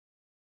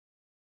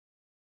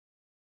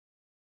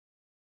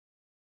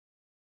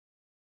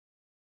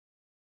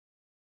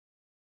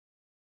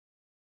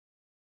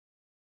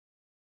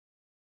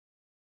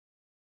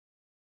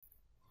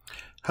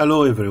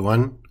Hello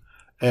everyone.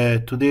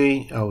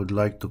 Today I would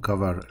like to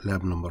cover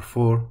lab number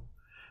 4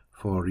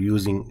 for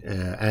using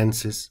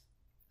ANSYS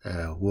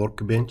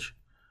Workbench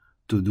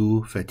to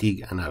do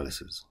fatigue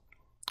analysis.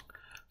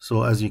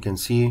 So as you can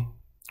see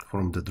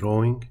from the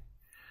drawing,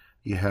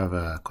 you have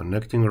a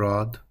connecting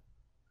rod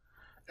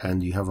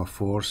and you have a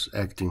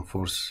acting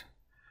force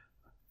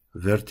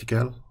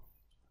vertical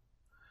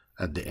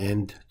at the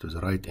end, to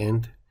the right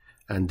end,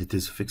 and it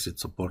is fixed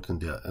support in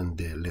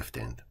the left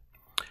end.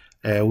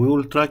 We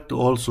will try to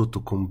also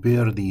to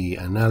compare the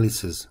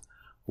analysis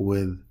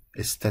with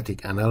a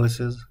static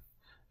analysis,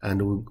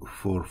 and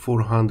for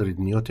 400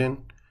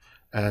 Newton,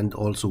 and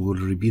also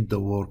we'll repeat the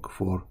work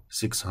for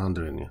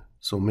 600 Newton.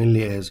 So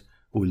mainly as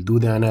we'll do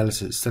the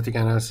analysis, static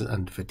analysis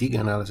and fatigue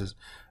analysis,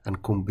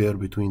 and compare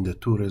between the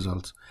two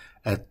results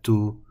at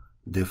two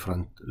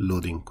different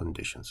loading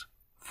conditions,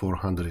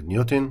 400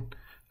 Newton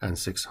and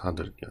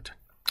 600 Newton.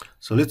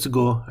 So let's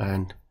go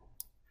and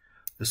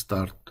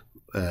start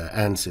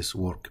ANSYS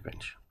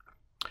Workbench.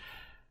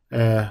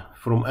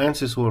 From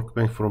ANSYS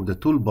Workbench, from the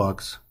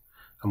toolbox,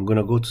 I'm going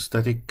to go to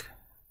static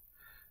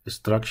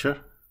structure,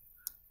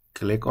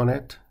 click on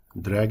it,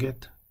 drag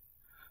it,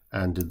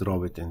 and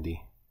drop it in the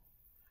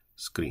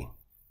screen.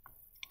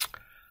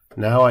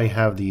 Now I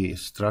have the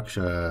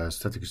structure,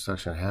 static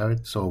structure, I have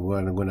it. So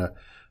we're going to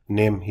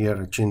name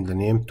here, change the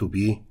name to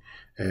be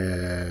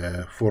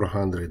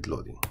 400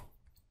 loading.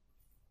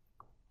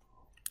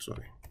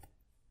 Sorry.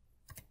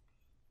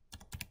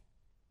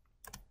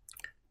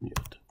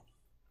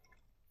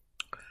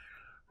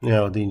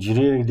 Now the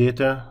engineering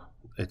data,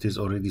 it is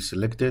already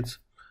selected.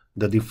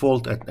 The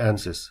default at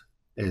ANSYS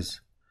is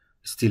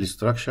steel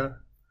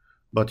structure,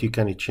 but you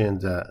can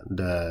change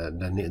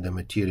the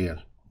material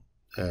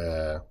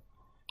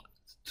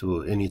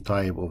to any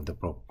type of the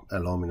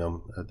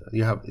aluminum.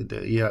 You have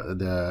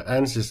the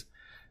ANSYS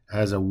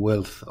has a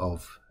wealth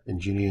of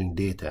engineering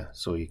data,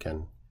 so you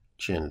can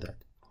change that.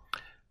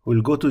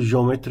 We'll go to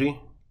geometry,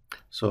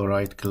 so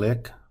right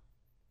click,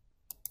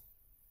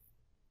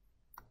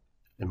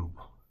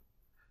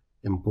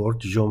 import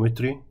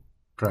geometry,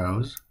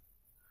 browse.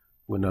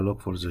 We're gonna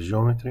look for the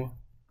geometry,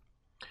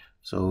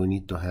 so we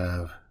need to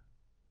have,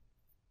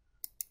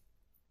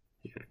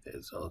 here it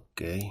is.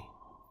 Okay,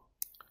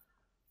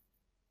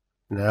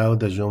 now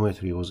the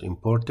geometry was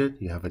imported.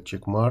 You have a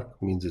check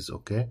mark, means it's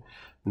okay.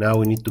 Now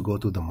we need to go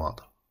to the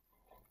model.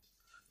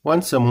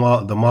 Once the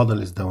model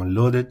is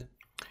downloaded,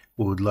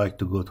 we would like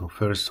to go to,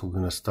 first we're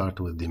going to start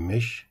with the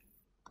mesh.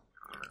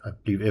 I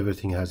believe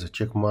everything has a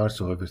check mark,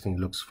 so everything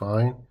looks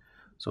fine.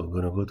 So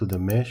we're going to go to the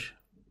mesh,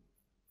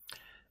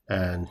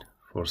 and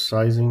for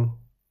sizing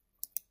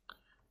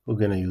we're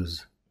going to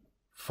use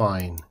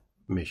fine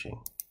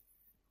meshing.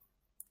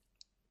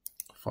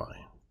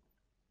 Fine.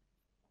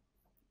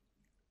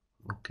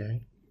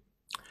 Okay,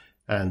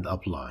 and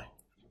apply,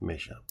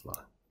 mesh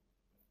apply,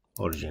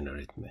 or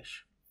generate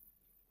mesh.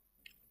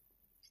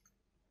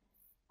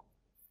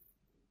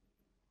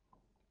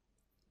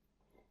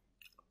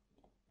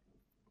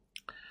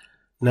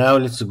 Now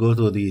let's go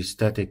to the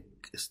static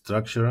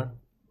structure.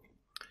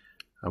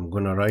 I'm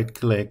gonna right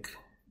click,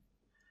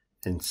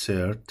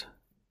 insert.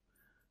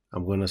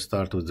 I'm gonna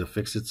start with the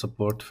fixed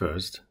support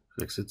first,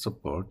 fixed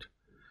support.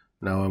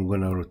 Now I'm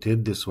gonna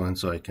rotate this one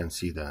so I can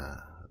see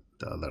the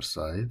other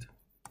side.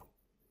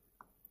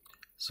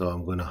 So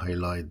I'm gonna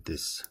highlight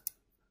this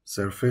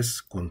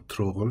surface,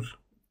 control,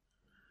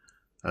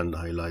 and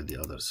highlight the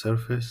other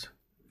surface.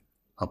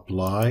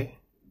 Apply.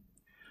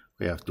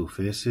 We have two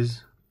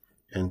faces.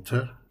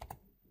 Enter.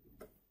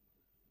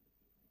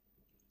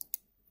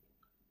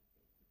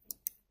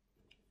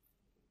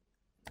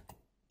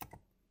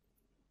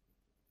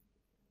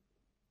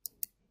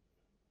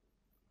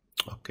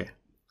 Okay,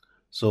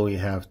 so we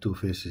have two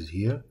faces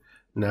here.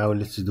 Now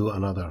let's do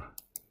another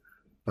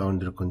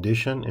boundary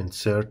condition.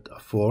 Insert a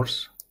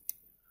force,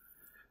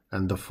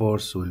 and the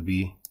force will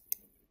be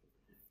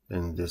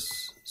in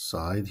this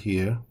side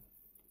here,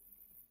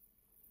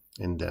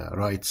 in the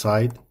right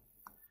side.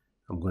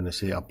 I'm going to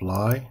say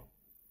apply,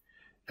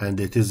 and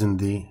it is in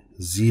the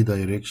Z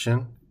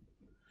direction,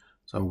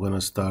 so I'm going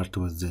to start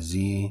with the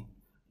Z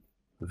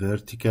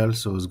vertical,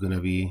 so it's going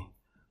to be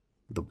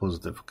the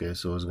positive. Okay,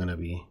 so it's going to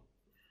be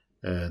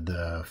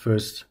the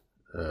first,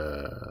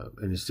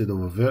 instead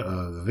of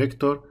a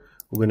vector,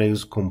 we're going to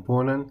use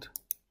component,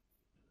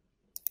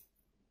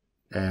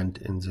 and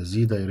in the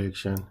Z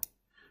direction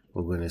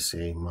we're going to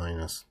say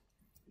minus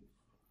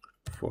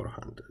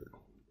 400,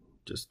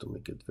 just to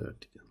make it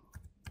vertical.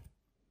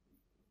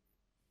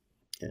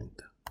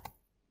 Enter.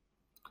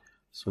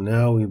 So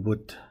now we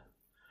put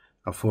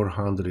a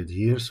 400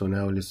 here. So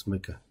now let's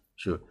make a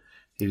sure.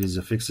 Here is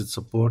a fixed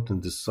support on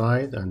this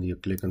side, and you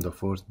click on the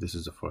force. This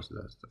is the force.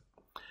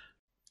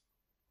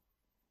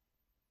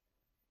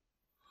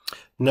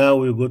 Now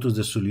we go to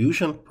the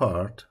solution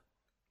part.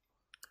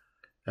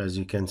 As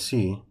you can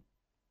see,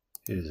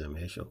 here is a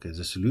mesh. Okay,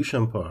 the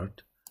solution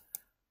part,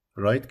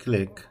 right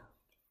click,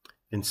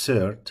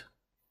 insert,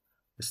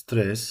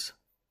 stress,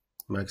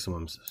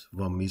 maximum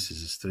von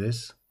Mises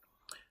stress,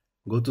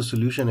 go to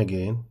solution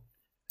again,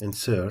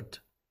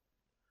 insert,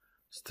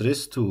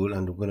 stress tool,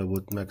 and we're going to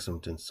put maximum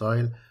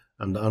tensile,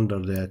 and under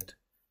that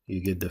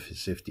you get the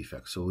safety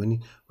factor. So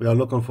we are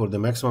looking for the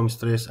maximum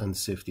stress and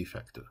safety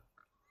factor.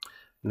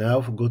 Now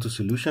if we go to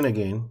solution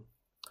again,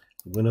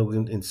 we're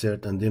going to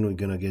insert, and then we're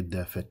going to get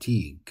the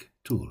fatigue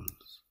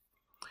tools.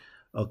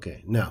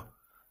 Okay, now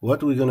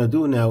what we're going to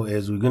do now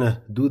is we're going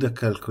to do the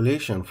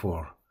calculation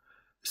for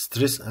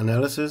stress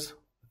analysis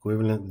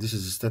equivalent. This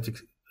is static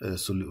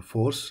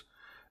force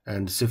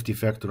and safety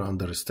factor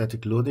under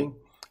static loading,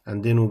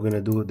 and then we're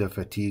going to do the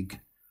fatigue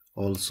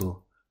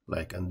also,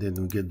 and then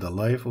we get the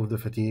life of the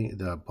fatigue,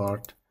 the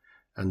part,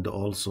 and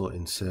also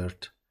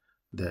insert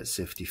the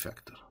safety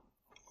factor.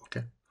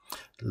 Okay,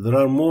 there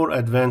are more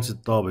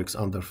advanced topics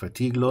under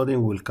fatigue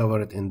loading. We'll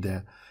cover it in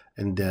the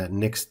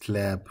next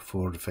lab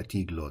for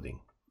fatigue loading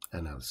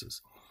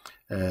analysis.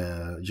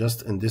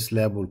 Just in this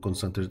lab we'll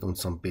concentrate on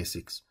some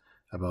basics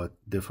about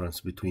difference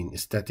between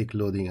static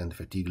loading and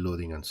fatigue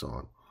loading and so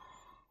on.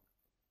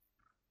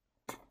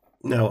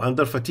 Now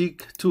under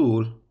fatigue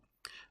tool,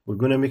 we're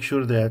going to make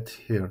sure that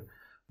here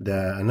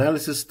the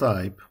analysis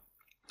type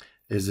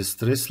is a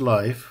stress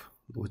life,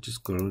 which is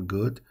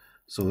good.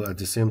 So at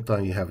the same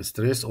time you have a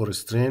stress or a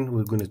strain.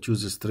 We're going to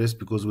choose a stress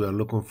because we are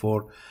looking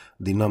for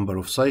the number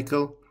of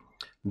cycle.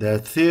 The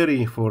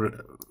theory for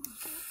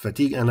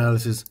fatigue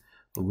analysis,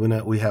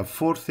 we have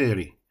 4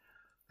 theory: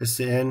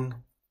 SN,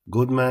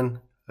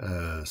 Goodman,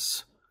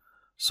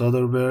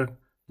 Soderberg,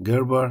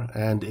 Gerber,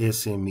 and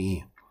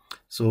ASME.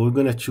 So we're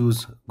going to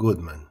choose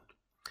Goodman.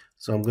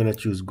 So I'm going to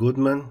choose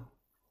Goodman,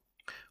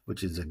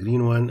 which is the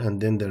green one,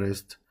 and then the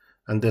rest,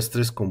 and the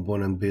stress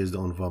component based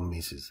on von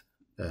Mises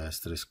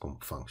stress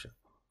function.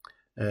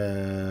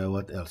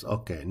 What else?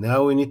 Okay,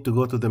 now we need to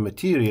go to the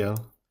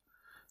material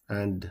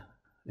and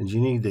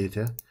engineering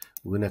data.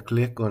 We're going to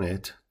click on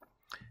it,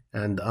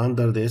 and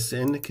under the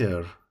SN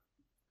curve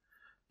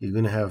you're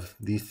going to have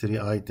these 3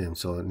 items.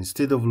 So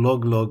instead of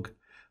log-log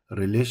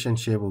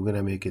relationship, we're going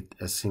to make it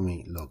a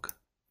semi-log.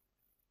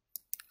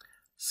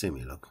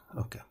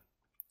 Okay,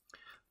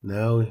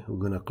 now we're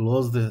going to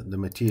close the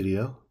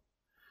material,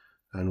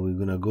 and we're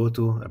going to go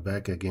to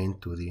back again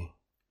to the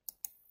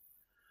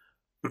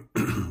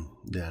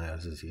the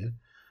analysis here.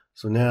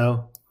 So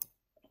now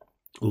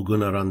we're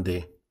going to run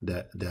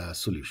the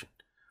solution.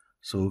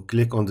 So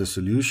click on the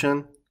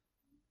solution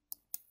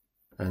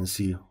and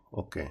see.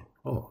 Okay,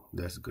 oh,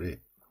 that's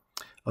great.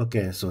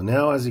 Okay, so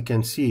now as you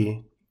can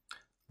see,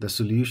 the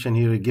solution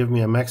here give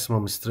me a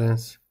maximum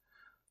strength.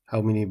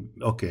 How many?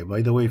 Okay,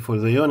 by the way, for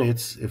the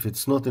units, if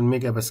it's not in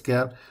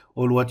megapascal,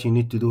 all what you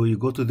need to do, you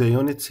go to the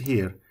units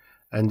here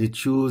and you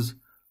choose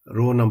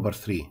row number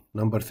 3.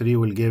 Number 3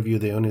 will give you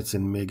the units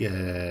in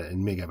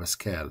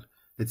megapascal.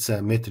 It's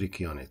a metric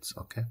units.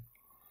 Okay,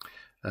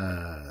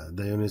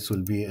 the units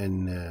will be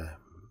in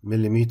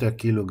millimeter,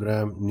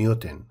 kilogram,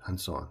 Newton, and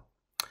so on.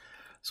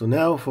 So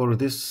now for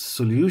this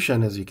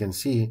solution, as you can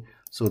see,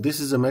 so this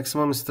is the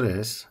maximum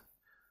stress,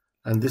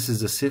 and this is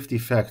the safety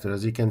factor.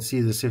 As you can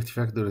see, the safety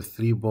factor is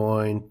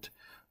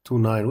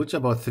 3.29, which is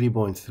about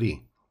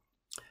 3.3.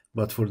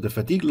 But for the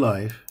fatigue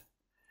life,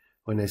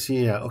 when I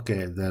see,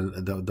 okay,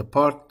 the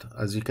part,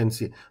 as you can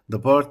see, the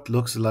part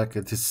looks like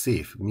it is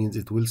safe. It means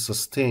it will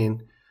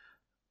sustain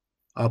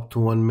up to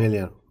 1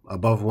 million,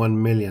 above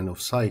 1 million of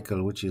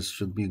cycle, which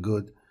should be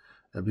good.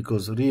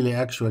 Because really,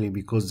 actually,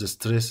 because the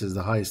stress is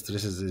the high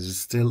stresses is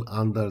still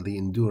under the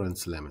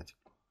endurance limit.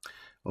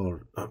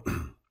 Or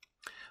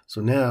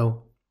so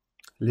now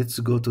let's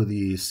go to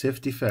the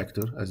safety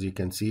factor. As you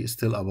can see,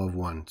 still above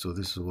 1. So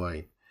this is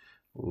why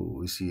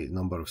we see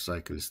number of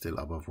cycles still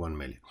above 1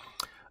 million.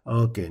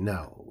 Okay,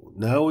 now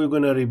we're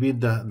going to repeat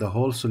the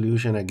whole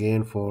solution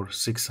again for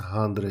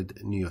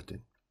 600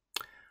 Newton.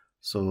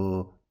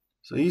 So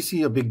you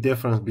see a big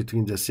difference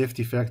between the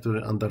safety factor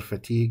under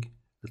fatigue.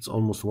 It's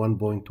almost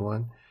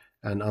 1.1,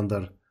 and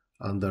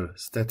under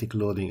static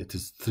loading it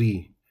is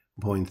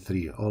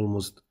 3.3,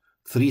 almost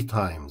 3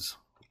 times.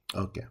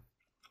 Okay,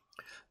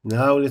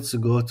 now let's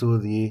go to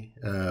the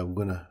I'm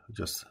gonna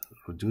just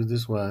reduce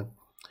this one.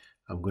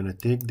 I'm gonna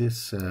take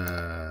this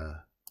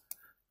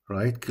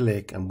right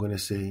click, I'm gonna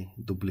say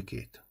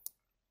duplicate.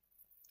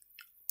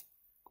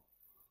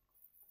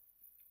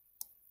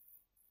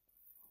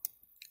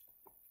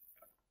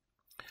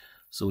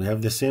 So we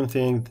have the same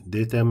thing,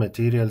 data,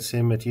 material,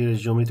 same material,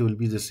 geometry will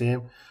be the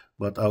same,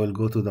 but I will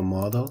go to the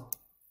model.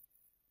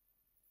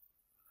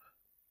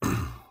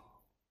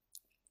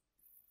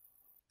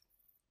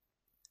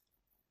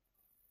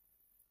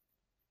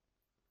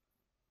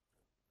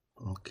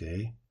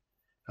 Okay,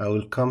 I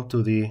will come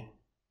to the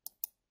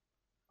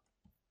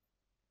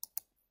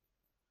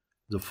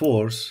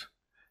force,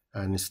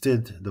 and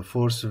instead the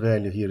force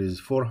value here is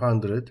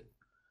 400.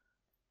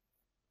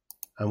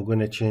 I'm going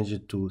to change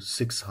it to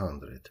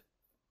 600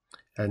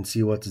 and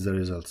see what the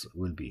results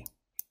will be.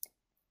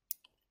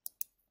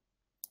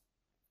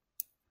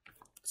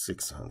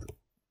 600.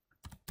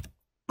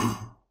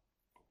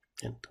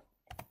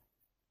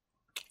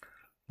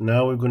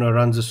 Now we're going to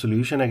run the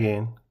solution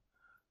again,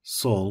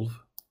 solve,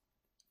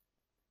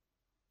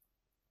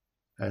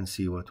 and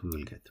see what we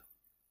will get.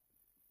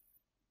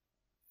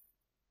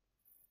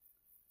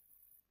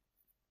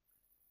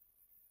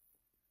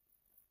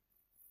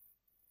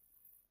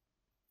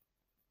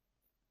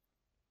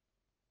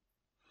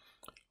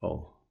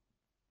 Oh,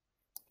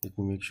 let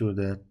me make sure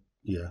that,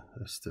 yeah,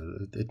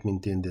 still it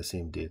maintained the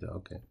same data.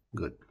 Okay,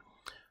 good.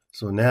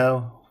 So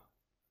now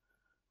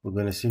we're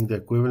going to see the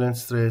equivalent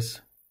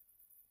stress.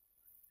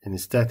 In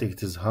static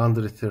it is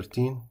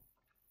 113,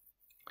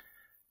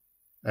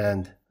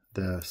 and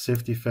the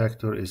safety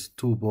factor is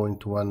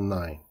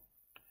 2.19.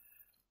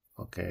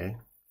 okay,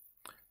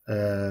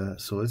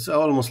 so it's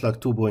almost like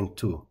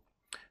 2.2,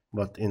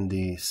 but in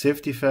the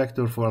safety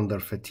factor for under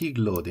fatigue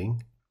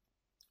loading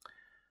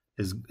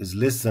is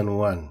less than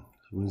 1.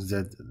 Means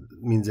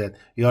that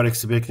you are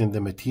expecting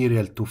the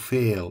material to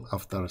fail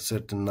after a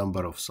certain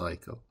number of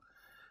cycles.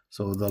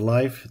 So the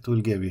life it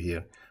will give you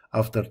here,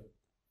 after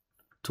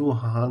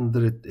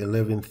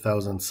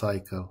 211,000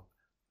 cycles,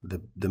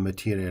 the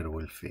material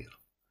will fail.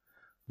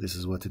 This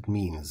is what it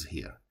means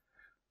here.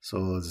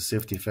 So the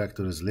safety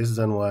factor is less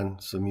than 1,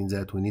 so it means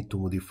that we need to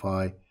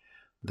modify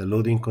the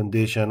loading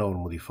condition or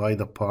modify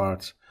the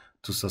parts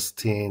to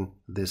sustain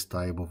this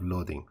type of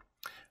loading.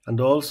 And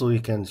also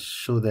you can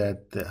show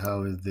that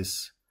how is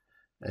this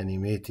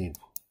animated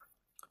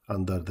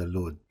under the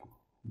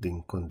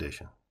loading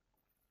condition.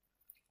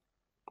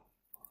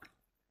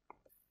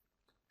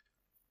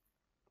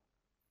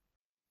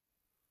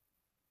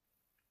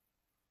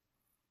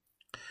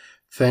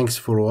 Thanks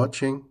for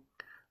watching.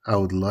 I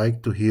would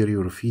like to hear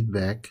your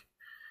feedback,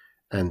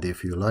 and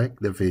if you like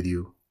the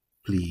video,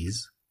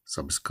 please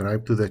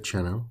subscribe to the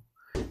channel,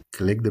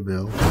 click the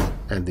bell,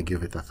 and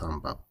give it a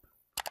thumb up.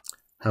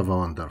 Have a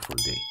wonderful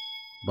day.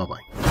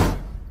 Bye-bye.